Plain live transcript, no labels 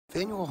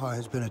Faneuil Hall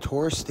has been a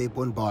tourist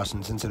staple in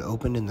Boston since it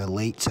opened in the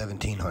late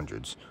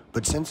 1700s,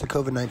 but since the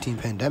COVID-19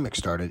 pandemic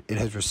started, it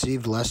has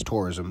received less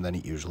tourism than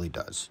it usually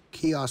does.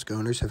 Kiosk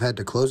owners have had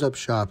to close up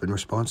shop in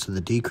response to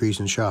the decrease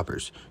in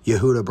shoppers.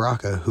 Yehuda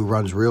Bracha, who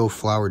runs Real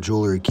Flower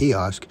Jewelry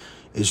Kiosk,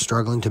 is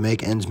struggling to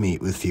make ends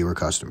meet with fewer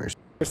customers.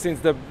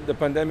 Since the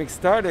pandemic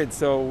started,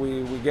 so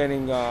we're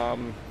getting,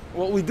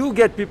 we do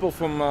get people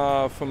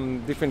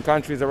from different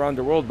countries around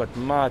the world, but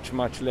much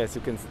less.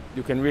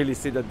 You can really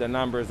see that the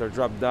numbers are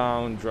dropped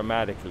down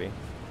dramatically.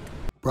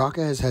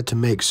 Bracha has had to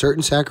make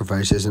certain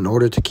sacrifices in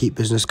order to keep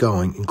business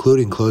going,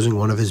 including closing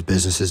one of his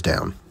businesses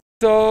down.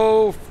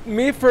 So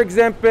me, for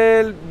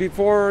example,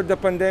 before the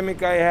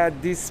pandemic, I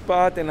had this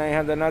spot and I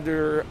had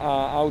another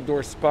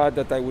outdoor spot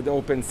that I would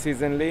open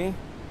seasonally.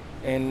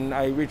 And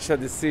I reached a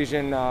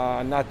decision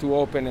not to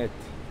open it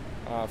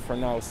for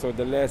now. So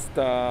the last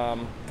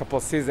couple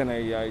of seasons,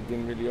 I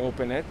didn't really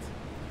open it.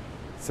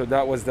 So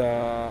that was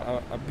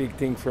a big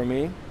thing for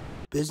me.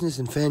 Business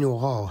in Faneuil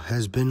Hall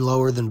has been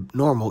lower than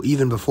normal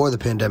even before the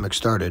pandemic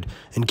started,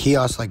 and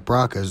kiosks like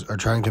Bracha's are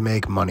trying to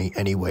make money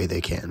any way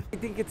they can. I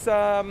think it's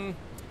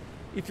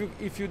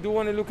if you do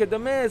want to look at the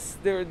mess,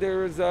 there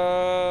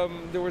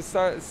was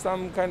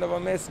some kind of a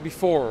mess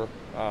before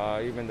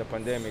even the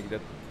pandemic that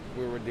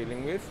we were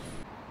dealing with.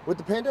 With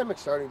the pandemic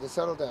starting to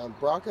settle down,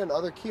 Bracha and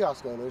other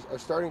kiosk owners are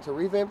starting to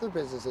revamp their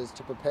businesses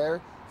to prepare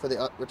for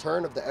the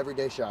return of the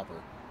everyday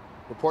shopper.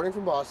 Reporting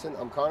from Boston,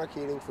 I'm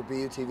Keating for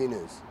BUTV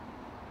News.